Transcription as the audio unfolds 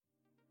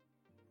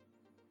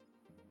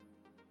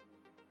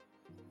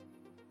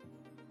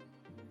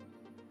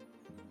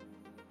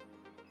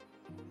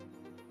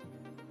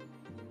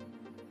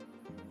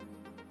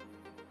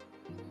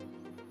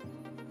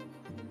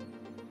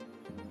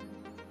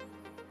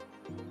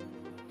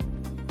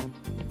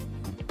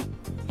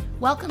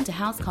Welcome to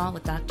House Call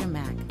with Dr.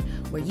 Mac,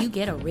 where you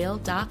get a real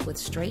doc with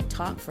straight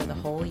talk for the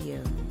whole you.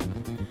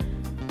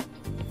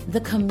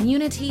 The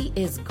community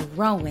is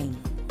growing.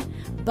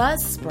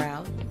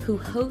 Buzzsprout, who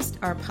hosts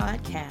our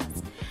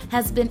podcast,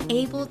 has been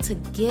able to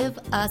give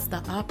us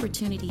the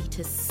opportunity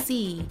to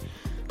see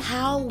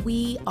how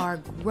we are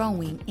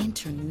growing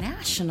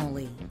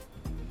internationally.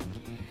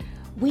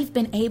 We've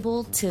been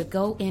able to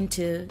go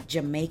into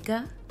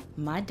Jamaica,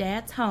 my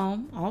dad's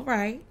home, all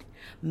right,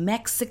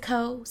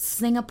 Mexico,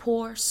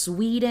 Singapore,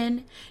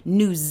 Sweden,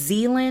 New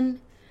Zealand,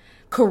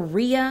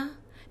 Korea,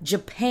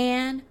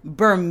 Japan,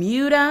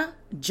 Bermuda,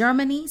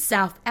 Germany,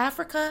 South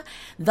Africa,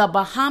 the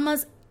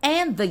Bahamas,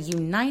 and the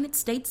United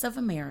States of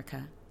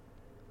America.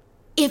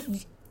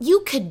 If you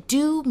could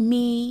do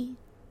me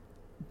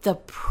the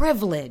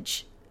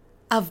privilege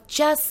of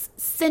just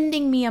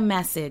sending me a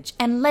message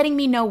and letting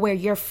me know where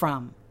you're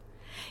from,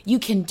 you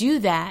can do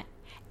that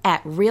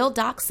at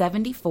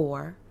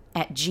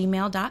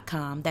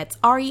realdoc74@gmail.com. That's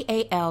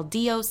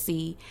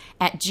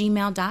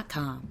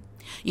REALDOC@gmail.com.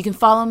 You can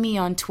follow me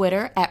on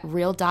Twitter at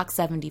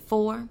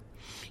realdoc74.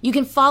 You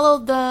can follow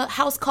the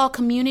House Call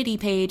community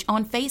page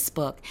on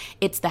Facebook.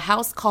 It's the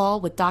House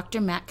Call with Dr.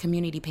 Mac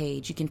community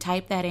page. You can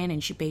type that in and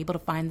you should be able to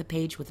find the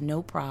page with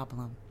no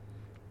problem.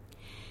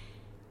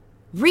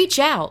 Reach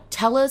out.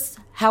 Tell us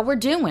how we're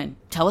doing.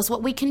 Tell us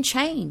what we can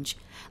change.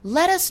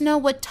 Let us know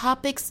what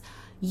topics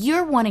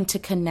you're wanting to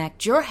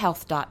connect your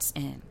health dots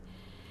in.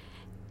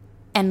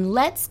 And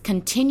let's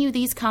continue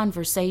these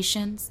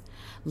conversations.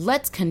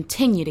 Let's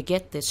continue to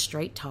get this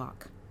straight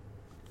talk.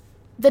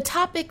 The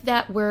topic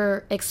that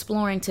we're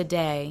exploring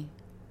today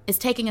is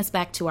taking us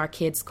back to our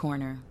kids'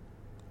 corner.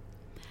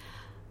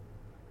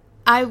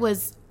 I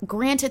was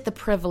granted the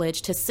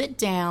privilege to sit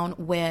down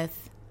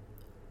with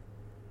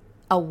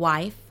a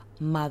wife,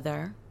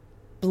 mother,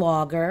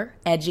 blogger,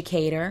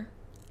 educator,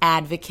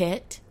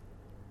 advocate,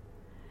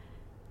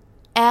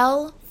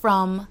 Elle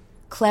from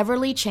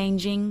Cleverly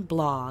Changing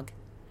blog,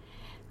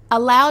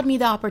 allowed me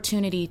the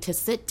opportunity to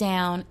sit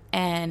down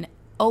and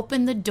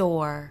open the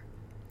door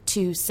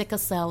to sickle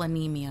cell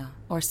anemia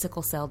or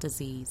sickle cell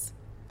disease.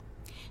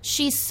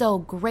 She so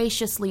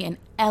graciously and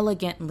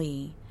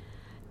elegantly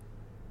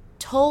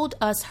told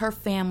us her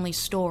family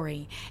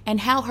story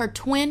and how her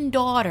twin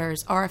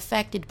daughters are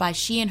affected by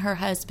she and her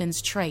husband's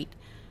trait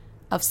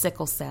of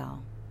sickle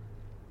cell.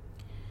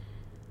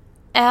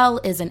 Elle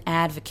is an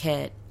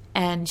advocate,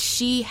 and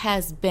she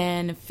has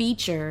been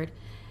featured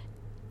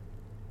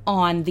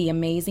on the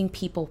Amazing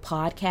People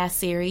podcast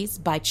series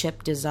by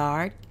Chip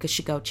Dizard. You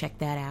should go check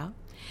that out.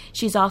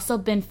 She's also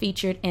been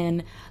featured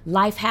in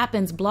Life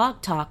Happens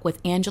Blog Talk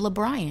with Angela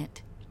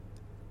Bryant.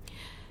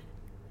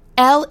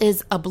 Elle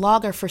is a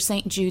blogger for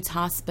St. Jude's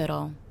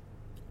Hospital.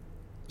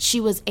 She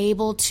was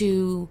able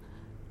to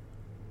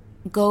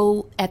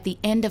go at the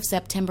end of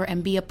September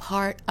and be a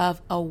part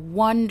of a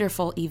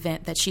wonderful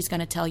event that she's going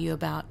to tell you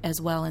about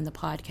as well in the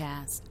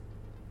podcast.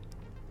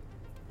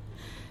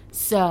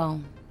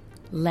 So,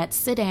 let's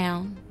sit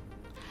down.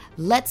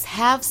 Let's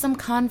have some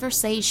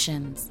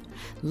conversations.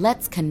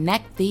 Let's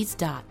connect these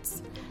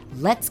dots.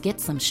 Let's get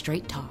some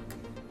straight talk.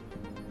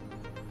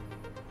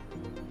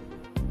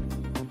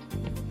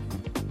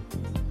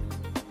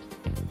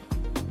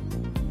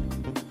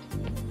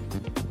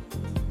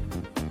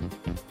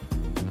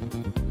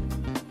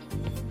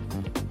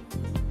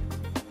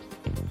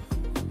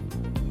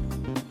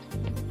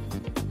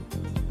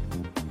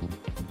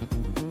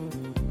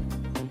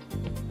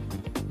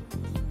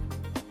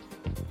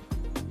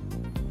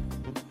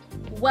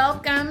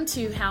 Welcome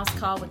to House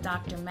Call with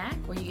Dr. Mac,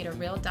 where you get a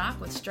real doc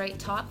with straight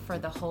talk for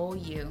the whole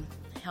you,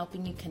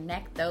 helping you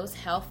connect those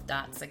health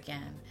dots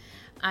again.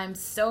 I'm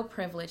so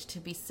privileged to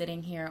be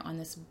sitting here on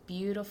this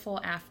beautiful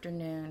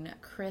afternoon,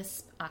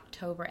 crisp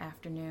October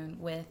afternoon,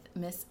 with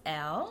Miss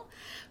Elle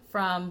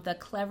from the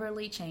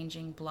Cleverly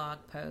Changing blog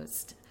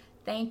post.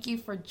 Thank you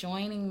for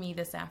joining me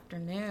this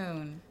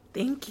afternoon.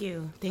 Thank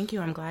you.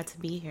 I'm glad to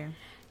be here.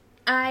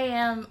 I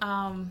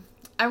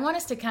want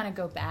us to kind of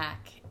go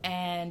back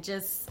and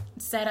just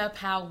set up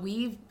how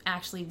we've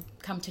actually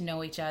come to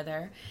know each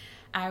other.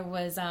 I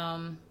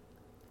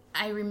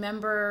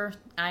remember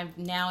I'm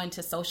now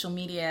into social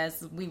media,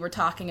 as we were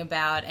talking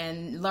about,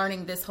 and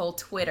learning this whole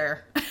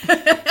Twitter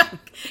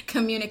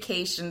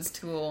communications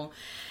tool.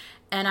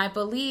 And I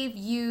believe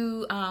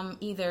you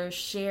either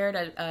shared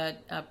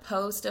a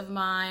post of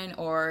mine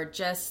or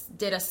just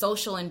did a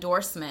social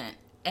endorsement.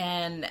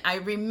 And I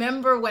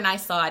remember when I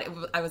saw it,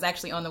 I was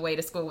actually on the way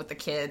to school with the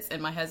kids, and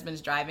my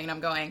husband's driving, and I'm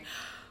going,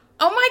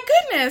 oh my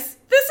goodness,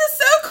 this is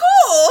so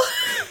cool.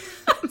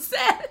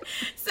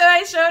 So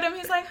I showed him,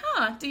 he's like,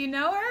 do you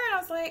know her? And I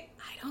was like,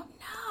 I don't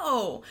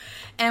know.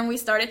 And we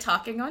started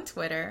talking on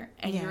Twitter,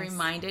 and Yes. You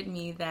reminded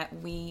me that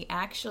we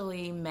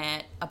actually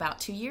met about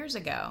 2 years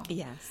ago.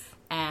 Yes.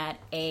 At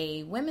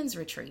a women's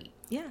retreat.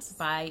 Yes.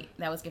 That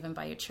was given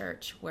by your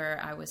church,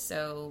 where I was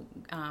so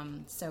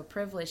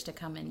privileged to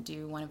come and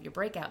do one of your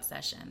breakout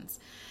sessions.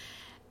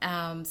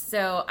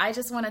 So I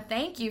just want to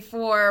thank you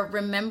for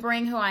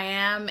remembering who I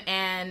am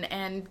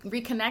and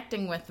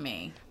reconnecting with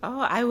me.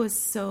 Oh, I was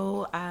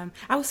so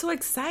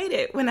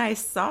excited when I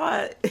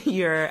saw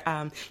your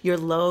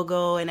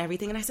logo and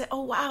everything, and I said,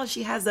 "Oh wow,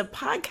 she has a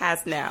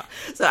podcast now."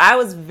 So I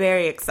was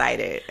very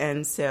excited,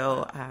 and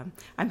so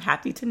I'm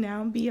happy to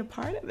now be a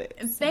part of it.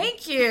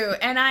 Thank you,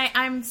 and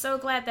I'm so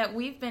glad that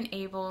we've been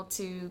able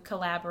to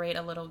collaborate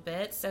a little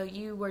bit. So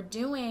you were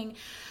doing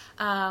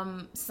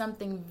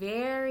something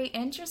very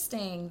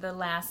interesting the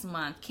last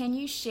month. Can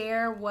you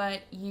share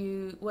what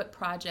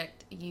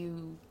project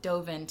you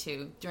dove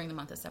into during the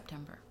month of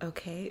September?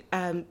 Okay.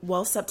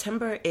 Well,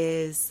 September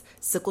is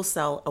Sickle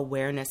Cell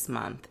Awareness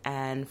Month.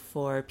 And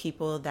for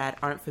people that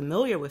aren't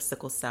familiar with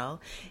sickle cell,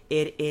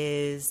 it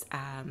is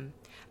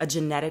a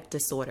genetic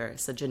disorder.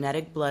 It's a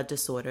genetic blood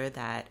disorder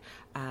that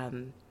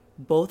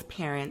both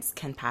parents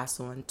can pass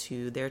on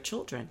to their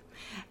children.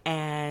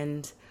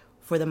 And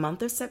for the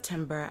month of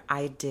September,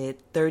 I did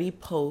 30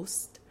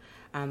 posts,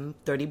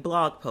 30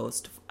 blog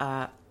posts,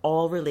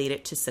 all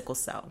related to sickle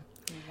cell.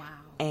 Wow.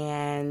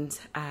 And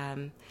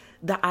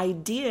the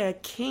idea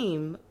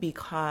came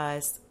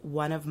because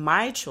one of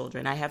my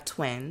children, I have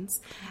twins,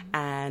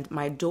 and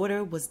my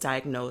daughter was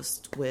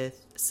diagnosed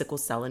with sickle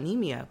cell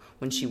anemia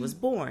when she was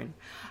born.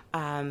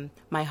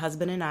 My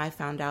husband and I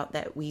found out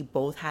that we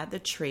both had the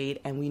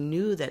trait, and we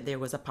knew that there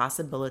was a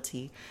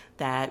possibility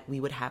that we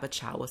would have a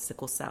child with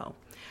sickle cell.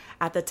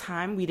 At the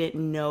time, we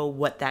didn't know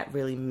what that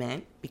really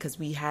meant because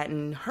we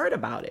hadn't heard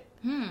about it.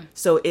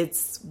 So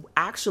it's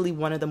actually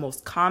one of the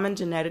most common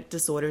genetic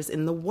disorders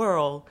in the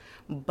world,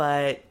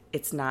 but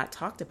it's not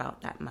talked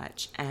about that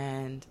much.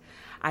 And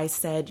I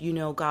said,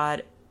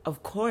 God,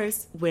 of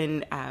course,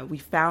 when we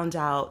found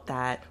out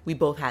that we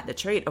both had the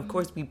trait, of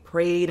course, we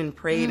prayed and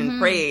prayed and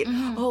prayed.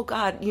 Oh,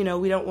 God, we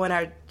don't want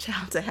our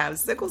child to have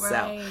sickle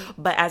cell.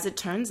 But as it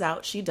turns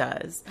out, she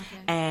does.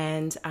 Okay.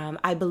 And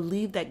I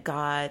believe that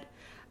God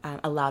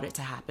allowed it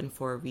to happen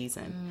for a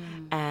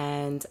reason.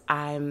 And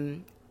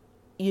I'm,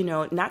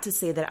 not to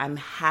say that I'm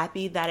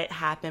happy that it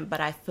happened,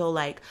 but I feel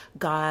like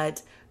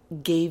God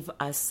gave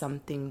us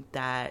something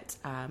that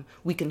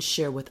we can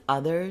share with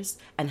others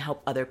and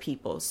help other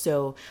people.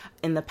 So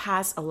in the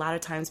past, a lot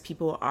of times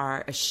people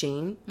are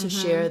ashamed to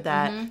share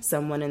that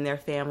someone in their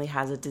family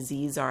has a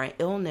disease or an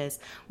illness,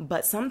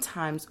 but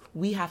sometimes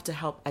we have to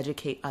help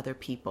educate other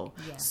people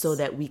so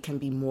that we can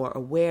be more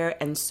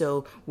aware. And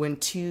so when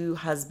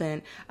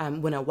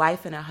when a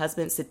wife and a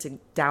husband sit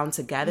down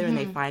together and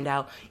they find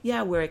out,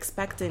 we're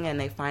expecting, and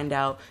they find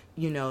out,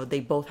 they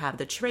both have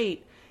the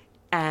trait,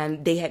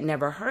 and they had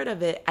never heard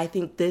of it, I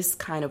think this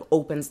kind of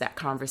opens that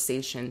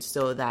conversation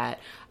so that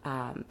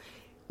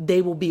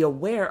they will be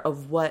aware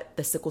of what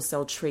the sickle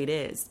cell trait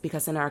is,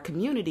 because in our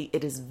community,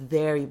 it is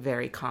very,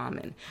 very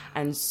common.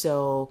 And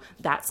so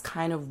that's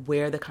kind of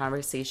where the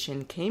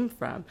conversation came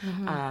from,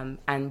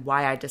 and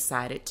why I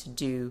decided to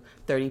do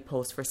 30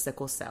 posts for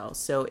sickle cell.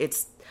 So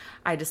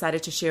I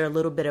decided to share a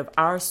little bit of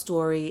our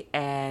story,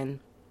 and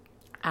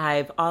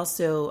I've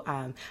also,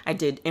 I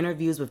did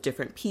interviews with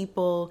different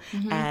people,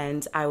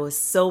 and I was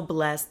so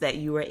blessed that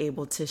you were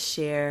able to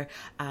share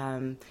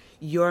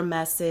your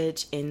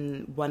message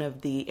in one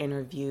of the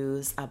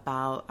interviews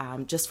about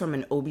just from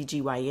an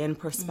OBGYN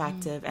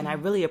perspective, and I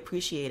really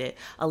appreciate it.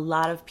 A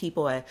lot of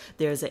people,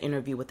 there's an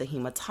interview with a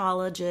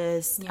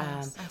hematologist,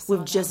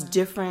 with just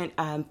different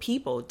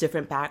people,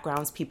 different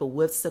backgrounds, people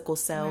with sickle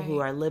cell who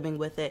are living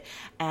with it,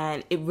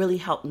 and it really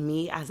helped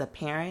me as a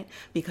parent,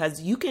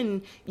 because you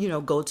can,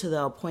 go to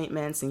the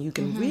appointments and you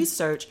can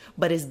research,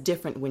 but it's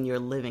different when you're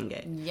living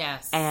it.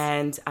 Yes.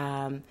 And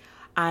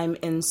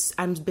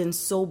I've been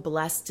so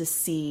blessed to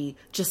see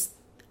just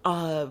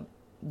a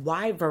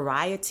wide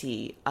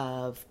variety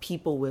of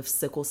people with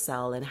sickle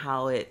cell and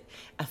how it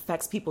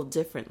affects people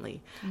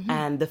differently.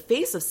 And the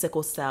face of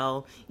sickle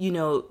cell,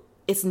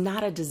 it's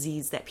not a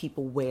disease that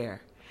people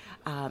wear.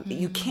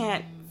 You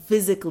can't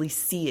physically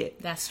see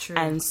it. That's true.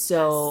 And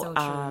so,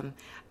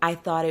 I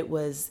thought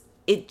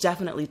it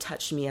definitely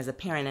touched me as a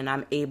parent, and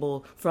I'm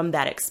able, from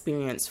that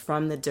experience,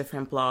 from the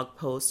different blog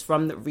posts,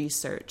 from the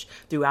research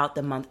throughout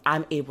the month,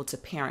 I'm able to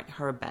parent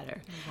her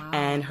better. Wow.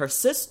 And her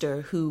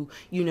sister, who,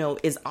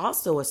 is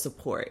also a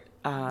support,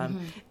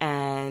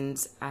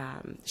 and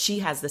she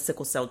has the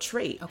sickle cell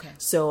trait. Okay.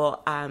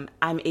 So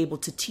I'm able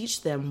to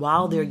teach them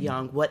while they're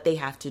young what they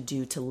have to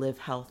do to live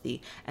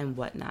healthy and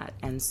whatnot.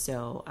 And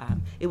so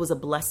it was a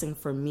blessing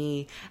for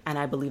me, and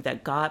I believe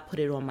that God put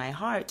it on my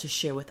heart to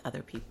share with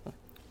other people.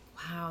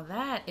 Wow,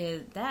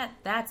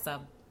 that's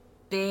a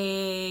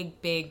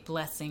big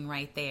blessing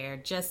right there.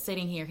 Just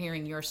sitting here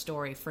hearing your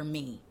story for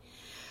me.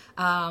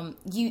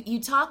 You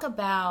talk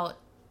about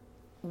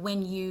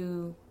when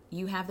you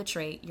have the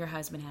trait, your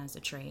husband has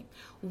the trait.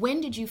 When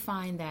did you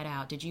find that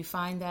out? Did you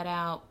find that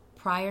out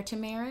prior to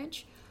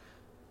marriage?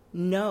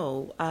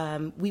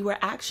 No, we were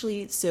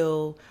actually,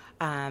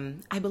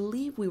 I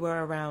believe we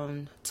were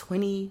around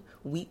 20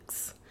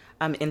 weeks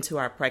into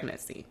our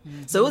pregnancy.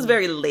 So it was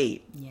very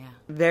late. Yeah.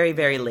 Very,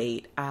 very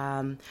late.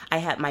 I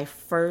had my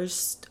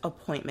first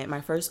appointment.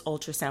 My first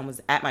ultrasound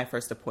was at my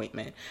first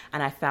appointment,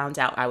 and I found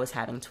out I was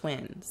having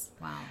twins.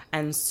 Wow.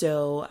 And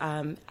so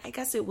I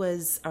guess it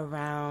was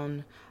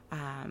around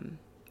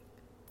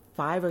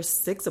 5 or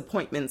 6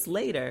 appointments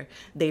later,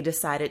 they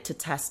decided to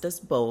test us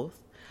both.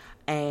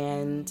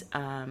 And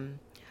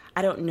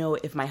I don't know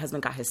if my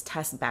husband got his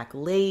test back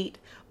late,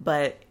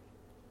 but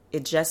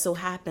it just so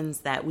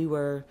happens that we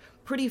were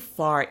pretty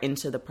far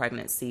into the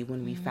pregnancy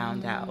when we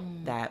found out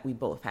that we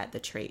both had the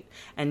trait.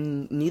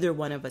 And neither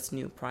one of us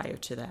knew prior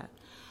to that.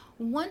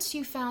 Once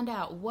you found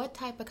out, what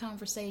type of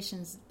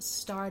conversations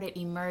started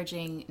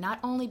emerging, not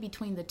only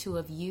between the two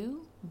of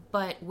you,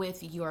 but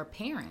with your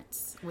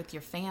parents, with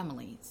your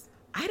families?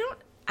 I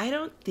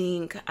don't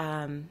think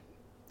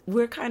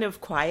we're kind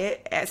of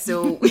quiet,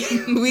 so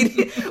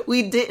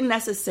we didn't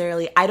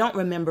necessarily. I don't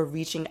remember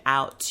reaching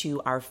out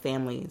to our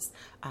families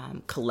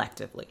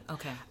collectively.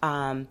 Okay.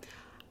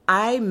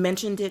 I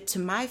mentioned it to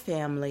my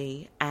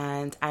family,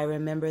 and I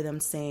remember them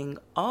saying,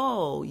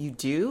 "Oh, you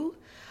do?"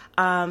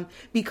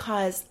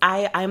 Because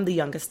I'm the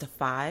youngest of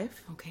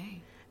 5.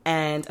 Okay.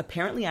 And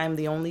apparently I'm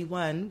the only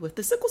one with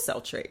the sickle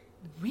cell trait.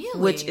 Really?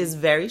 Which is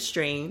very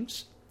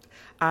strange.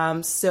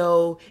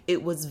 So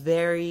it was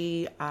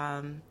very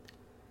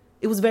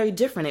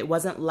different. It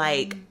wasn't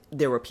like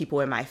there were people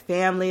in my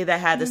family that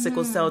had the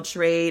sickle cell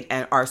trait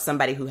or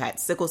somebody who had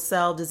sickle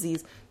cell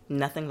disease.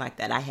 Nothing like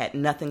that. I had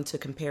nothing to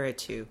compare it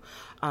to.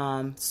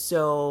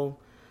 So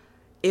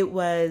it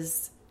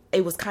was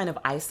kind of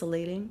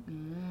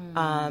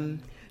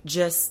isolating.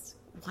 Just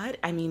what?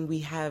 I mean, we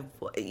have,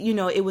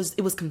 it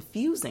was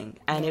confusing,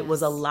 and It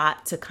was a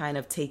lot to kind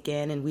of take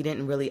in, and we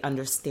didn't really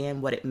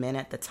understand what it meant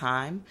at the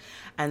time.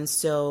 And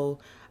so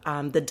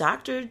the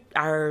doctor,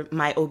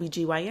 my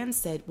OBGYN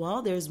said,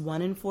 well, there's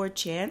 1 in 4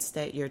 chance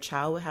that your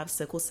child will have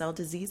sickle cell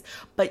disease,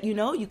 but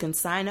you can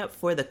sign up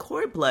for the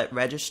cord blood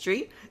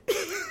registry.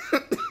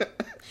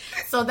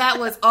 So that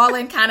was all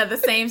in kind of the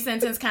same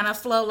sentence, kind of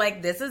flow,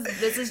 like this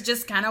is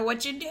just kind of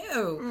what you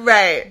do.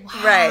 Right,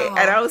 wow. right.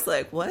 And I was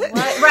like, what?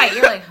 Right,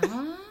 you're like,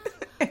 huh?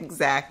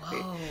 Exactly.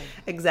 Whoa.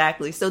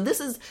 Exactly. So this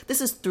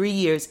is 3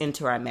 years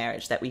into our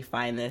marriage that we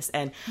find this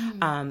and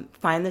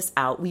find this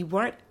out. We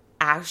weren't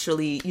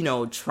actually,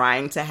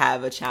 trying to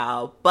have a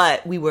child,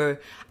 but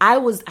I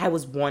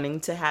was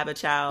wanting to have a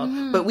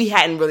child, but we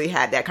hadn't really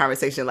had that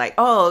conversation like,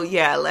 oh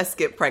yeah, let's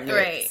get pregnant.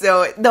 Right.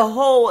 So the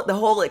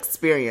whole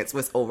experience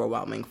was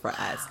overwhelming for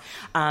us.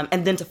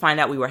 And then to find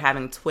out we were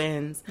having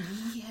twins.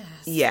 Yes.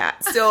 Yeah.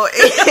 So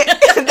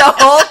the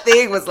whole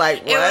thing was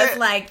like, what? It was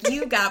like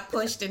you got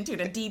pushed into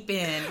the deep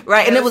end.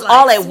 Right. And it was like,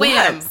 all at swim.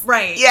 once.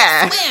 Right.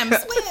 Yeah.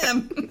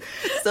 Swim.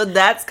 So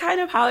that's kind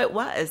of how it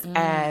was.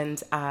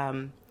 And,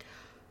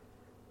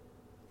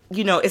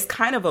 it's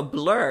kind of a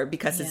blur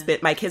because it's been,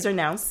 my kids are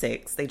now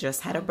 6. They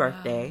just had a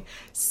birthday. Wow.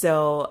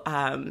 So,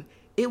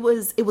 it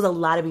was a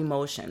lot of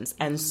emotions.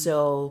 And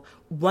so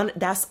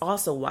that's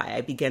also why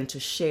I began to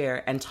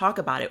share and talk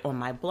about it on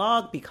my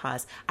blog,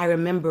 because I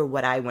remember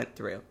what I went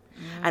through.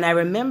 And I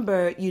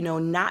remember,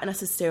 not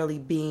necessarily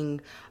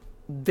being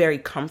very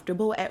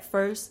comfortable at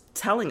first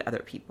telling other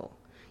people.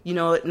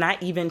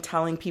 Not even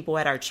telling people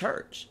at our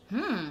church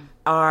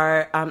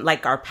or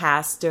like our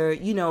pastor,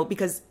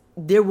 because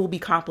there will be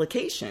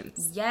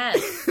complications.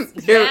 Yes.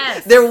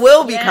 There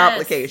will be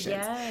complications.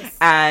 Yes.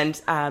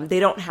 And they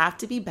don't have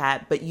to be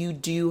bad, but you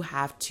do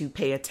have to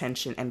pay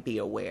attention and be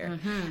aware.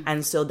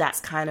 And so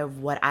that's kind of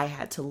what I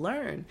had to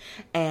learn.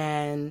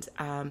 And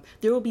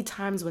there will be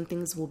times when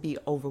things will be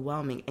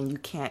overwhelming and you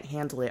can't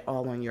handle it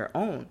all on your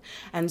own.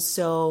 And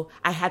so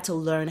I had to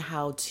learn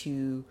how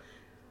to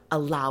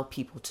allow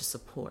people to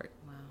support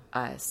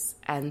us.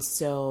 And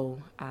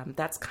so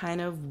that's kind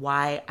of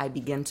why I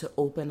began to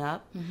open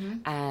up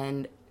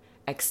and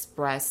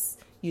express,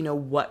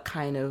 what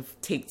kind of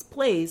takes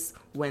place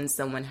when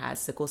someone has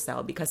sickle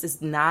cell, because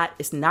it's not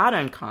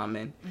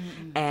uncommon.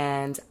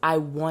 And I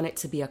want it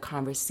to be a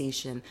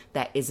conversation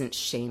that isn't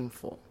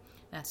shameful.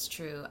 That's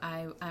true.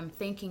 I'm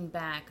thinking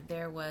back,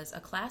 there was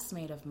a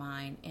classmate of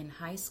mine in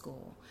high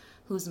school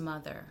whose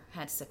mother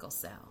had sickle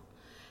cell.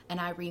 And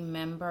I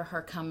remember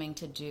her coming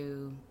to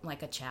do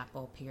like a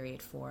chapel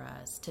period for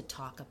us, to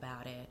talk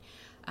about it,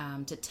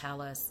 to tell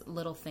us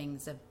little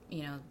things of,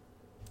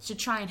 to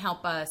try and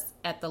help us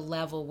at the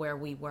level where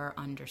we were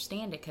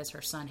understand it, because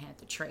her son had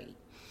the trait.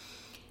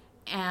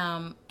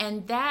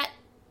 And that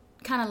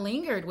kind of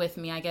lingered with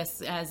me, I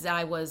guess, as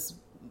I was,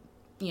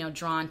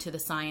 drawn to the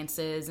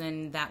sciences,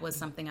 and that was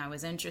something I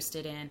was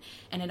interested in.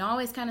 And it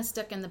always kind of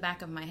stuck in the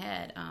back of my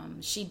head.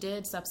 She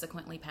did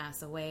subsequently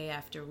pass away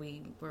after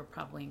we were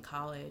probably in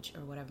college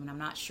or whatever, and I'm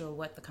not sure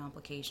what the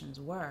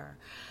complications were.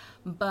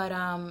 But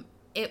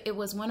it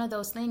was one of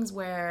those things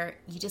where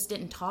you just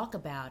didn't talk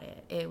about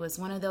it. It was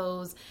one of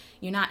those,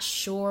 you're not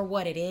sure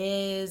what it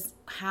is.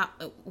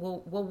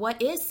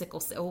 What is sickle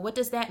cell? What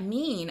does that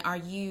mean?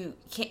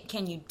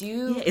 Can you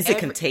do? Yeah, is it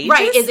contagious?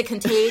 Right, is it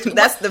contagious?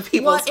 That's the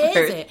people's What is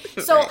first.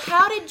 it? So Right.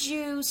 how did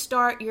you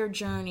start your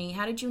journey?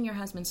 How did you and your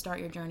husband start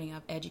your journey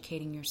of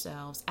educating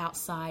yourselves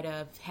outside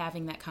of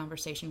having that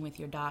conversation with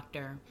your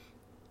doctor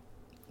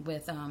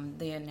with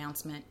the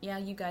announcement, yeah,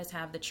 you guys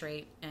have the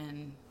trait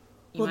and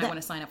you might want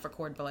to sign up for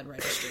cord blood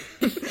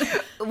registry.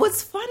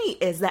 What's funny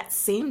is that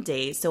same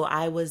day, so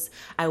I was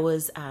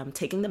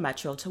taking the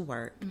Metro to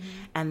work,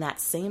 and that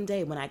same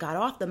day when I got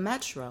off the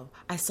Metro,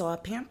 I saw a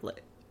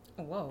pamphlet.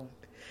 Whoa.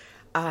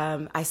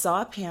 I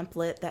saw a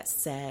pamphlet that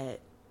said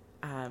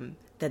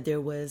that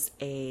there was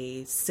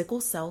a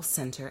sickle cell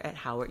center at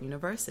Howard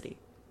University.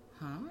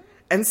 Huh?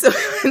 And so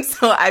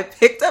I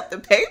picked up the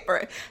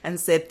paper and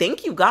said,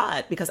 thank you,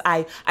 God, because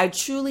I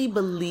truly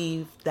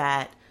believe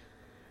that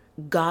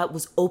God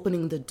was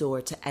opening the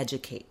door to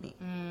educate me.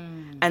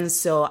 And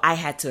so I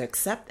had to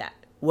accept that,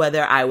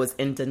 whether I was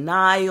in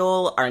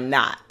denial or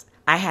not.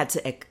 I had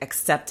to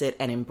accept it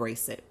and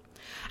embrace it.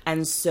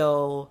 And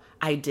so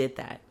I did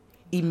that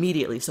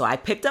immediately. So I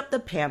picked up the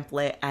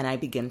pamphlet and I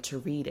began to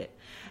read it.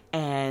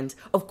 And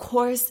of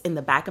course, in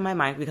the back of my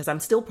mind, because I'm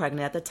still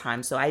pregnant at the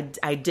time, so I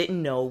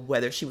didn't know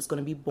whether she was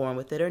going to be born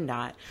with it or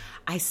not.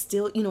 I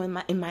still,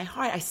 in my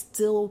heart, I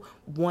still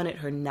wanted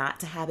her not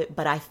to have it.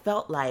 But I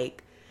felt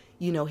like,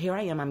 here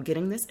I am, I'm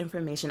getting this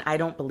information. I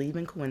don't believe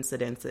in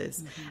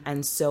coincidences.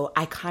 And so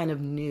I kind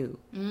of knew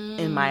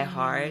in my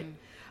heart.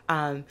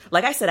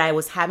 Like I said, I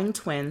was having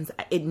twins.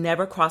 It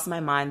never crossed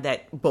my mind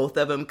that both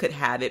of them could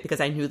have it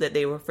because I knew that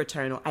they were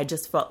fraternal. I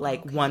just felt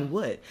like one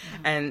would.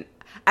 And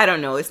I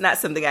don't know. It's not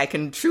something I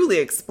can truly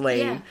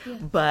explain. Yeah.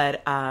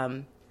 But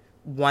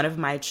one of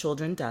my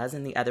children does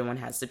and the other one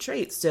has the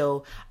trait.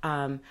 So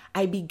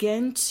I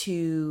began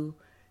to...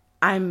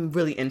 I'm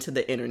really into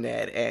the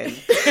internet, and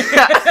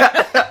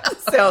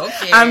so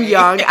I'm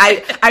young.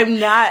 I'm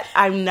not.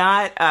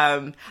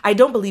 I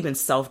don't believe in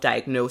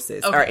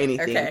self-diagnosis or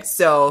anything. Okay.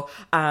 So,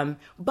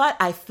 but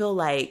I feel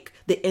like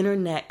the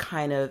internet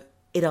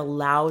it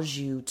allows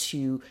you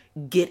to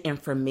get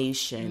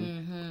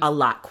information a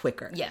lot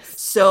quicker. Yes.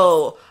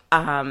 So,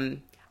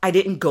 I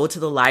didn't go to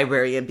the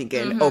library and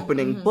begin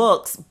opening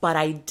books, but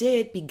I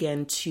did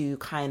begin to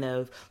kind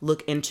of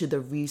look into the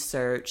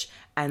research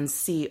and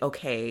see,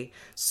 okay,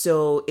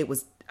 so it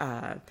was,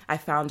 I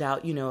found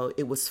out,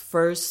 it was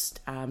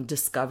first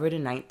discovered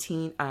in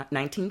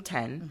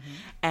 1910.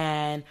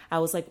 And I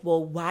was like,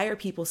 well, why are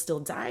people still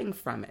dying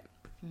from it?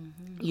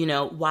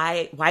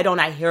 Why don't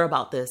I hear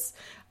about this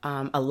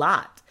a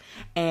lot?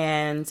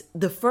 And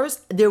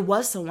there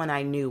was someone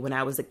I knew when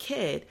I was a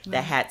kid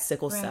that had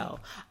sickle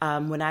cell.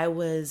 When I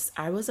was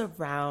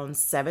around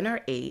 7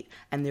 or 8,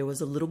 and there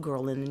was a little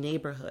girl in the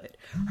neighborhood.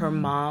 Her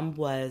mom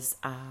was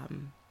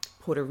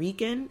Puerto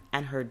Rican,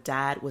 and her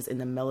dad was in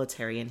the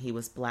military, and he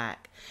was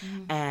Black.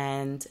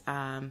 And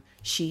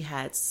she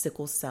had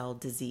sickle cell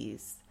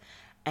disease.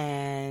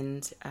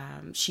 And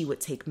she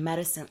would take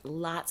medicine,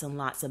 lots and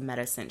lots of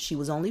medicine. She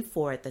was only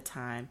 4 at the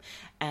time.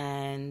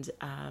 And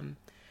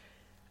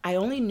I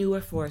only knew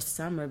her for a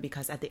summer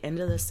because at the end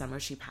of the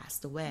summer, she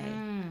passed away.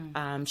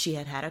 She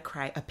had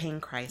a pain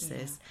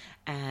crisis,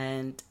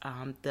 and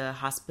the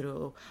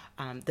hospital,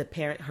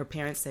 her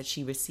parents said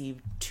she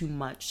received too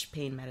much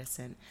pain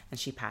medicine, and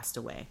she passed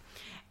away.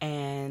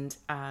 And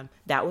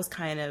that was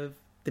kind of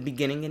the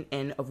beginning and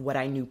end of what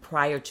I knew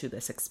prior to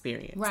this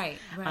experience. Right.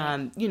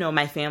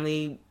 My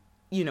family,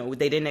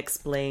 they didn't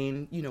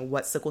explain,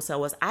 what sickle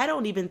cell was. I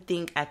don't even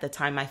think at the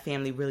time my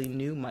family really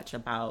knew much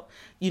about,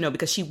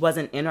 because she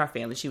wasn't in our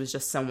family. She was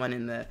just someone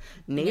in the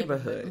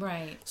neighborhood.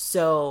 Right.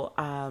 So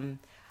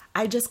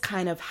I just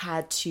kind of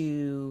had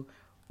to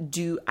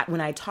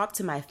when I talked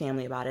to my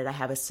family about it, I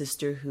have a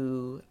sister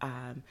who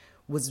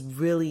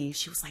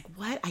she was like,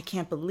 what? I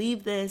can't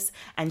believe this.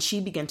 And she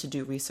began to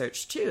do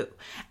research too.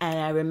 And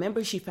I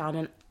remember she found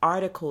an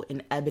article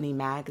in Ebony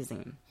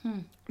magazine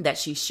that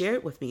she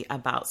shared with me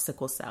about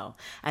sickle cell.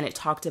 And it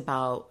talked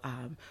about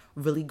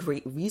really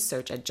great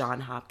research at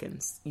Johns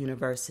Hopkins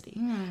University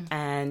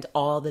and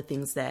all the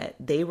things that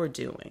they were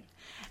doing.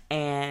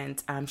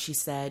 And she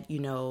said,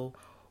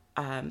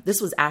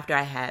 this was after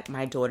I had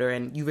my daughter,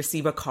 and you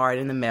receive a card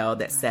in the mail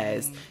that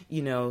says,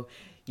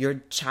 your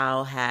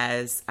child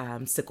has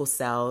sickle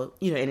cell,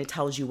 and it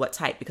tells you what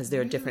type, because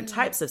there are different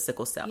types of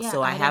sickle cell. Yeah,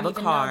 so I have a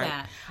card.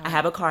 Oh. I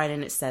have a card,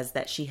 and it says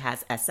that she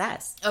has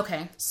SS.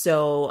 Okay.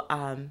 So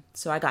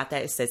I got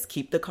that. It says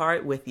keep the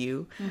card with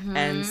you,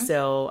 and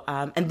so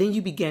and then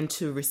you begin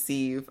to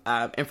receive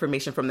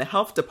information from the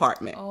health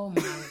department. Oh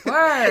my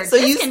word! So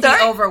this can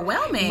be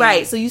overwhelming,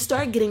 right? So you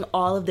start getting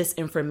all of this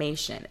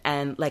information,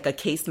 and like a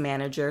case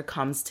manager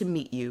comes to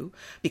meet you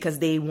because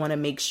they want to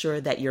make sure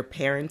that you're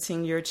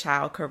parenting your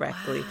child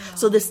correctly. Wow.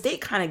 So the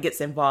state kind of gets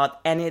involved,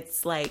 and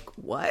it's like,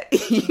 what?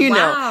 you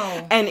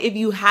know? And if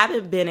you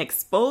haven't been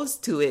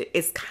exposed to it,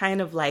 it's kind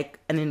of like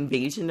an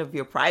invasion of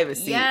your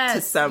privacy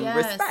to some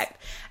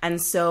respect. And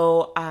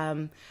so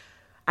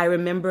I I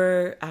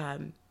remember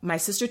my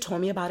sister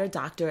told me about a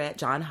doctor at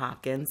Johns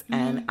Hopkins,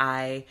 and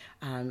I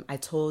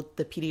told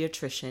the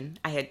pediatrician,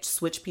 I had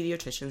switched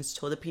pediatricians,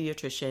 told the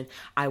pediatrician,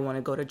 I want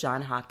to go to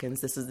Johns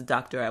Hopkins. This is the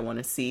doctor I want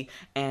to see.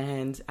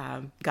 And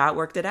God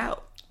worked it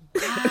out.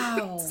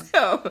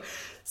 Wow.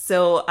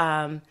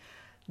 So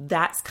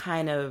that's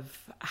kind of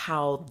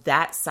how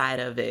that side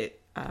of it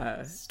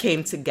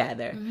came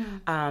together,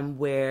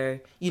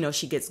 where,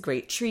 she gets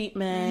great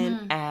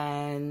treatment,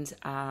 and,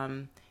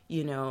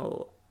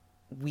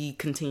 we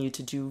continue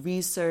to do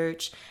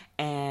research,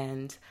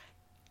 and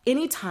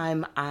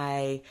anytime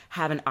I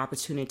have an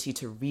opportunity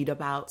to read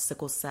about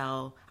sickle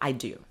cell, I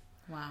do.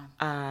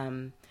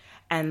 Wow.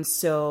 And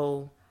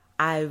so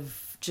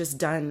I've just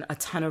done a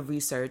ton of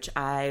research.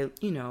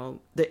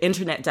 The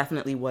internet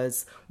definitely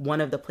was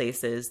one of the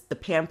places. The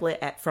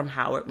pamphlet from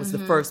Howard was the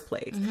first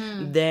place.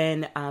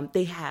 Then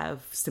they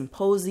have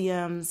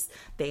symposiums,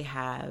 they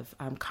have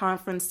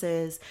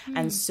conferences.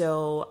 And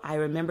so I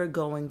remember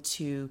going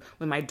to,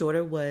 when my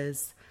daughter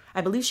was,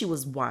 I believe she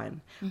was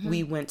 1,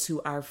 we went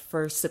to our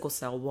first sickle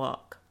cell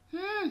walk.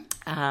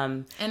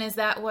 And is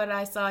that what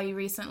I saw you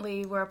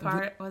recently was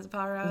a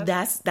part of?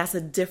 That's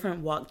a different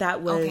walk.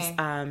 That was...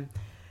 Okay.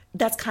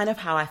 That's kind of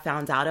how I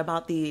found out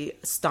about the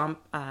Stomp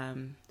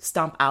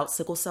Out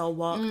Sickle Cell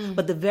Walk.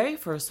 But the very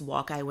first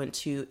walk I went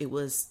to, it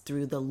was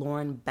through the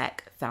Lauren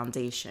Beck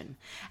Foundation.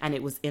 And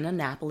it was in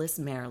Annapolis,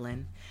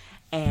 Maryland.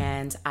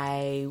 And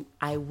I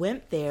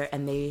went there,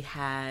 and they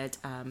had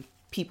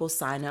people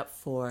sign up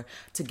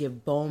to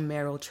give bone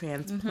marrow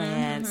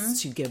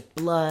transplants, to give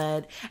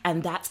blood.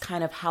 And that's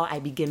kind of how I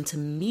began to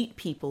meet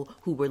people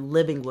who were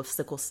living with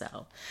sickle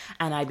cell.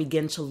 And I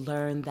began to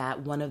learn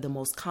that one of the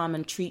most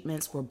common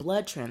treatments were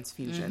blood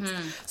transfusions.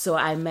 So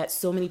I met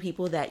so many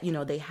people that,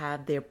 they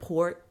had their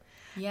port.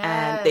 Yes.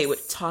 And they would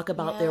talk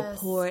about their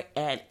port,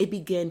 and it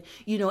began,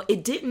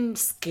 it didn't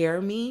scare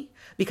me,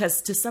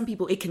 because to some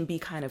people it can be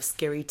kind of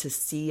scary to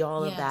see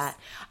all of that.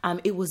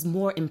 It was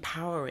more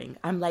empowering.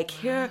 I'm like,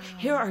 here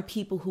are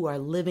people who are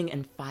living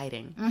and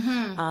fighting.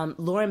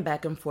 Lauren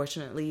Beck,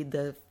 unfortunately,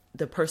 the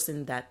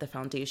person that the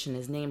foundation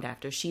is named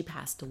after, she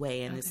passed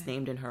away, and it's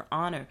named in her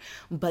honor.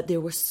 But it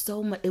was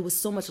so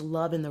much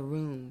love in the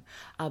room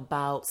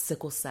about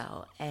sickle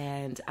cell,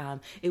 and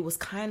it was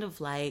kind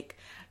of like,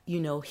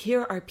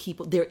 here are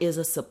people, there is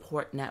a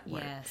support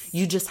network. Yes.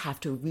 You just have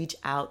to reach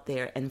out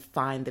there and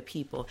find the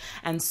people.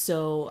 And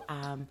so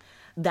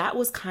that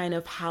was kind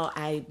of how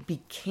I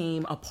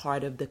became a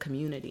part of the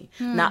community.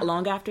 Not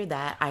long after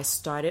that, I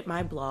started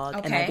my blog,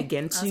 and I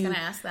began to... I was going to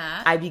ask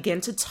that. I began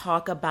to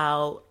talk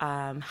about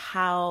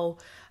how...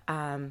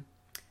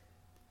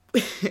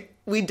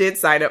 we did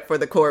sign up for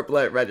the cord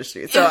blood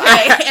registry. So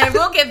and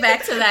we'll get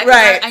back to that.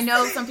 Right. I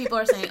know some people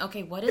are saying,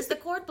 okay, what is the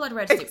cord blood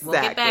registry? Exactly.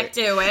 We'll get back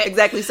to it.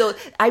 Exactly. So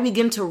I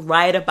began to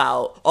write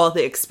about all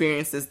the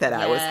experiences that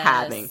I was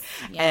having.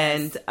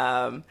 Yes.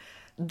 And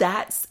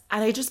and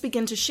I just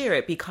began to share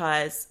it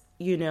because,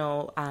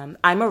 I'm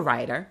a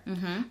writer.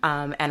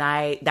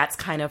 And that's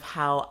kind of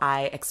how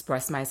I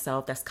express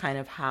myself. That's kind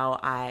of how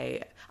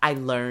I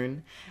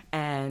learn,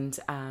 and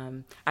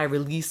I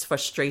release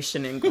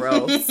frustration and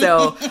grow.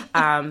 So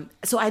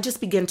I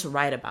just begin to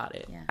write about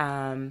it.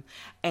 Yeah.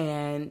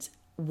 And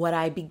what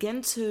I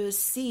begin to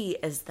see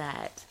is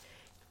that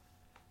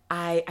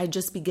I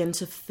just begin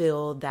to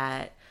feel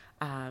that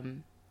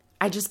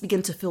I just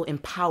begin to feel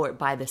empowered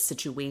by the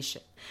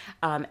situation.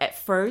 At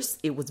first,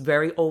 it was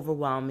very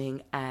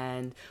overwhelming.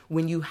 And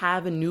when you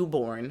have a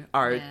newborn,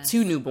 or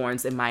two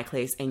newborns in my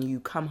case, and you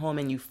come home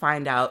and you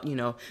find out,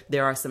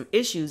 there are some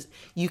issues,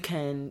 you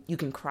can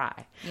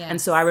cry. Yes. And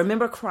so I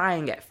remember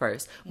crying at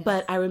first. Yes.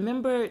 But I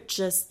remember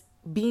just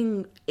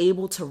being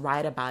able to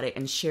write about it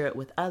and share it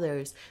with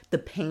others, the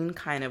pain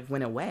kind of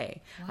went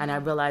away. Wow. And I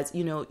realized,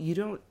 you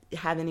don't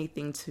have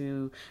anything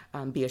to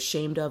be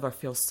ashamed of or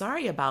feel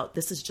sorry about.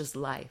 This is just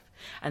life.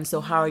 And so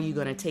how are you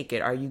going to take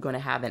it? Are you going to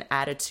have an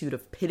attitude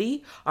of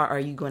pity, or are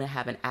you going to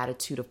have an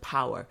attitude of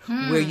power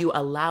where you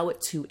allow it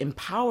to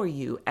empower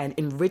you and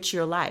enrich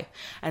your life?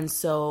 And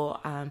so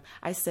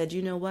I said,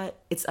 you know what?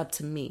 It's up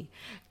to me.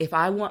 If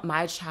I want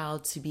my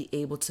child to be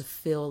able to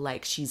feel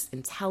like she's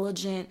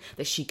intelligent,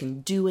 that she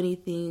can do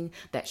anything,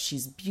 that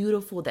she's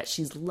beautiful, that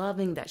she's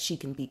loving, that she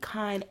can be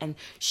kind, and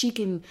she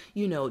can,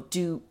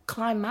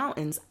 climb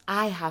mountains,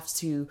 I have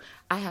to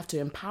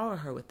empower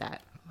her with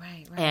that.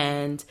 Right.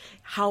 And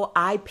how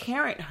I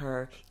parent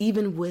her,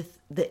 even with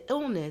the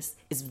illness,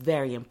 is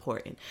very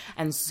important.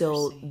 And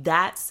so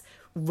that's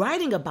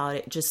writing about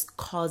it just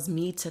caused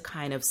me to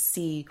kind of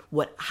see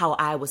how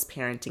I was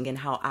parenting and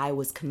how I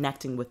was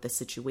connecting with the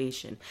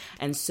situation.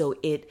 And so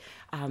it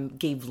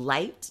gave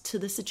light to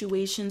the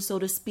situation, so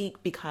to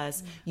speak,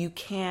 because you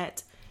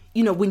can't,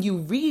 when you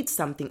read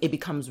something, it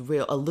becomes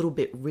real, a little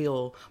bit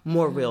real,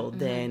 more real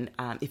than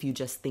if you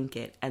just think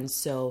it. And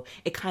so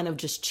it kind of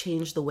just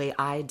changed the way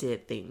I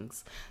did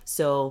things.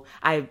 So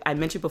I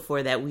mentioned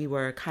before that we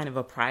were kind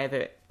of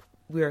private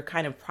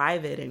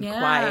and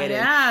quiet.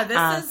 Yeah,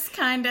 this is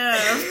kind of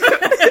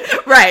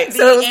right.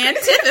 The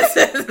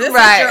antithesis. This is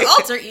your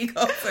alter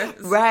ego.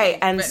 Right.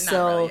 And but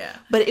so,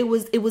 but it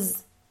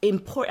was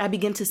I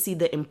begin to see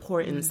the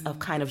importance of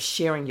kind of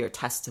sharing your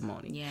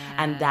testimony. Yes.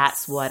 And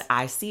that's what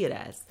I see it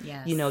as.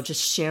 Yes. You know,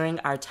 just sharing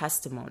our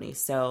testimony.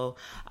 So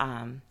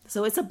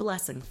it's a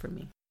blessing for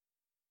me.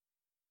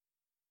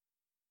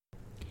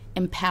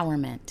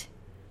 Empowerment.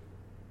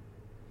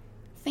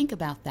 Think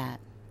about that.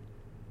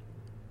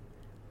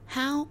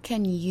 How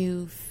can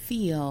you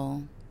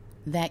feel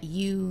that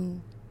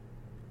you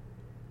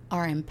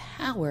are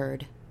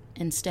empowered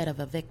instead of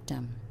a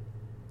victim?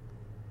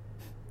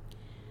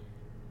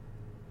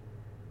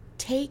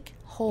 Take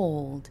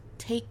hold,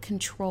 take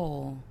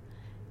control,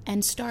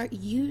 and start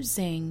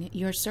using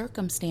your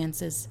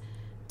circumstances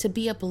to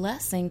be a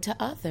blessing to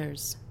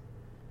others.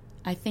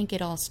 I think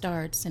it all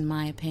starts, in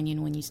my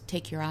opinion, when you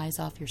take your eyes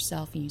off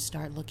yourself and you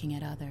start looking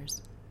at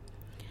others.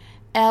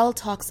 Elle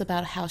talks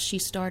about how she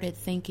started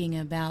thinking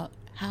about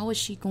how is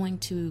she going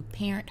to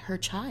parent her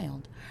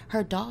child,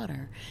 her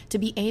daughter, to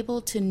be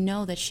able to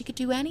know that she could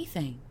do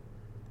anything.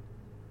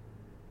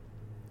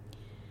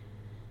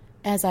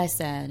 As I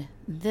said,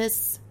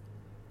 this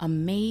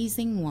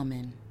amazing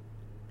woman,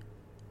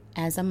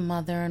 as a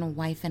mother and a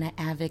wife and an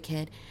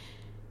advocate,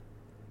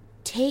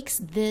 takes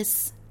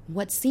this,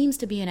 what seems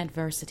to be an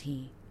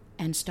adversity,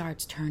 and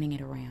starts turning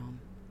it around.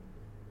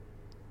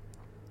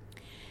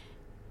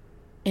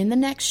 In the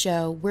next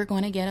show, we're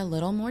going to get a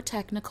little more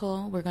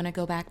technical. We're going to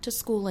go back to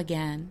school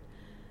again,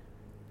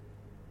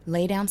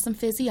 lay down some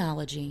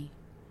physiology,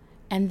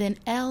 and then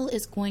Elle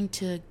is going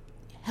to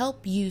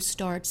help you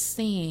start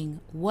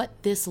seeing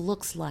what this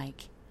looks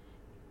like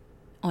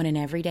on an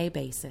everyday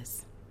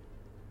basis.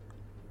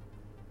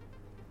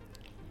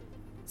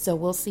 So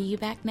we'll see you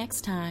back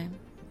next time.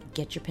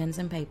 Get your pens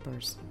and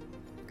papers,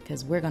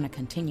 because we're going to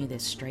continue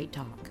this straight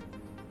talk.